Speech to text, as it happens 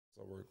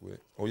I work with.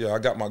 Oh yeah, I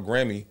got my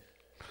Grammy.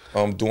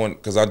 Doing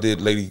because I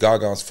did Lady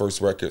Gaga's first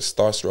record,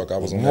 Starstruck. I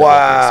was on that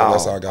record, so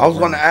that's how I got. I was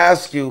going to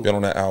ask you. Been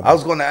on that album. I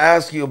was going to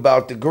ask you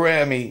about the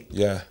Grammy.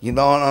 Yeah. You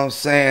know what I'm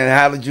saying?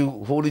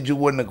 Who did you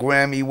win the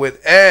Grammy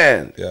with?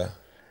 And yeah,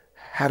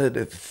 how did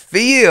it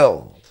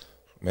feel?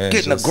 Man,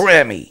 getting a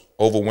Grammy.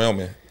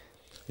 Overwhelming.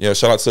 Yeah,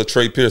 shout out to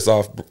Trae Pierce,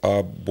 our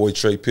boy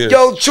Trae Pierce.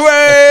 Yo, Trae!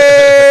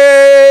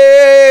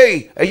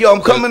 Hey, yo,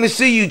 I'm coming to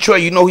see you,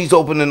 Trae. You know he's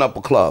opening up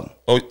a club.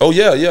 Oh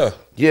yeah, yeah.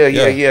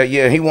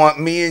 Yeah. He want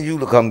me and you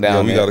to come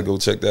down. Yeah, we gotta go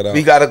check that out.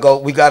 We gotta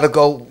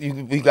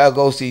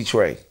go see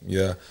Trae.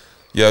 Yeah.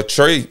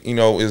 Trae, you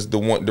know, is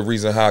the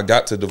reason how I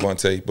got to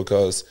Devante,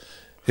 because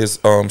his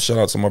shout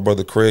out to my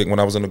brother Craig. When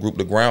I was in the group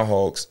the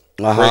Groundhogs,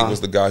 Craig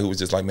was the guy who was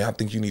just like, man, I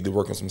think you need to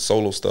work on some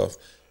solo stuff.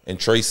 And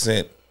Trae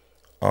sent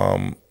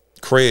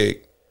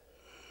Craig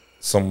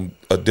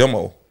a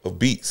demo of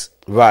beats.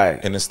 Right.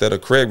 And instead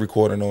of Craig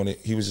recording on it,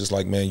 he was just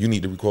like, man, you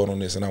need to record on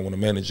this and I want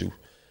to manage you.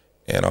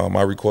 And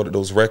I recorded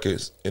those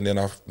records, and then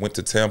I went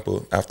to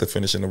Tampa after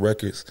finishing the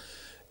records,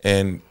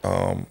 and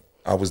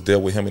I was there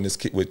with him and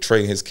with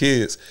Trae and his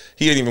kids.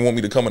 He didn't even want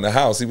me to come in the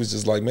house. He was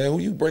just like, man, who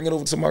you bringing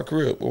over to my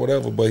crib or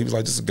whatever? But he was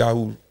like, just a guy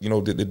who, you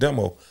know, did the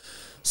demo.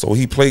 So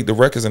he played the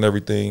records and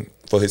everything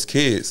for his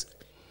kids.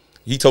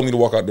 He told me to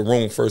walk out the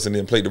room first and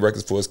then played the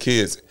records for his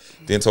kids.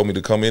 Then told me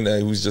to come in there.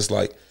 He was just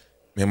like,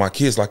 man, my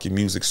kids like your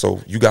music, so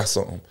you got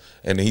something.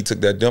 And then he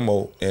took that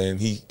demo and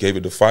he gave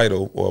it to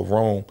Fido or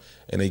Rome,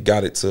 and they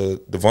got it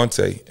to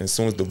Devante. And as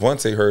soon as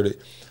Devante heard it,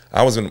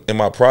 I was in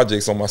my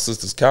projects on my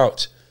sister's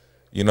couch,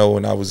 you know,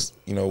 and I was,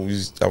 you know,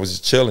 I was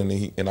just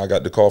chilling, and I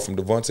got the call from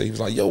Devante. He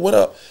was like, yo, what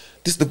up?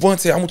 This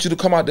Devante, I want you to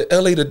come out to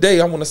LA today.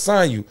 I want to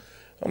sign you.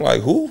 I'm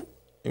like, who?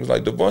 He was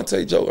like,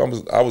 Devante, Joe.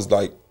 I was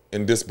like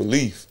in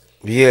disbelief.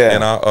 Yeah.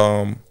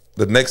 And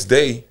the next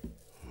day,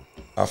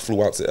 I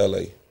flew out to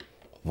LA.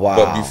 Wow.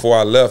 But before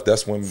I left,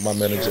 that's when my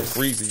manager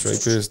Freezy,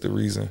 Trae Pierce, the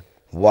reason.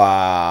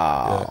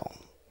 Wow. Yeah.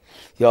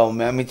 Yo,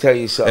 man, let me tell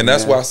you something. And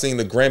that's man. why I seen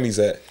the Grammys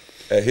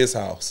at his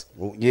house.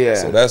 Yeah.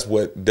 So that's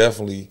what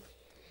definitely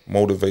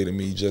motivated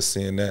me, just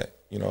seeing that,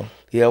 you know.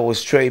 Yeah, it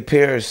was Trae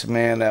Pierce,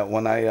 man, that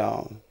when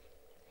I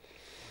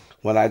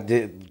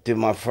did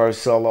my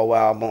first solo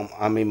album,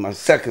 I mean my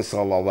second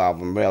solo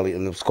album really,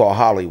 and it was called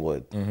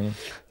Hollywood. You know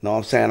what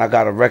I'm saying? I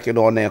got a record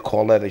on there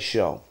called Let It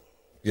Show.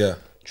 Yeah.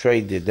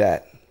 Trae did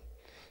that.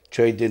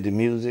 Trae did the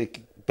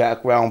music,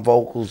 background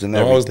vocals, and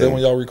everything. I was there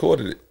when y'all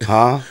recorded it.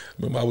 Huh?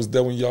 Remember, I was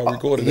there when y'all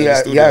recorded it.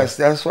 Yeah, yes,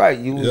 that's right.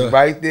 You was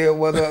right there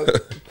with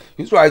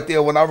you was right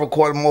there when I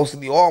recorded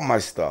all my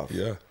stuff.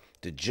 Yeah.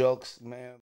 The jokes, man.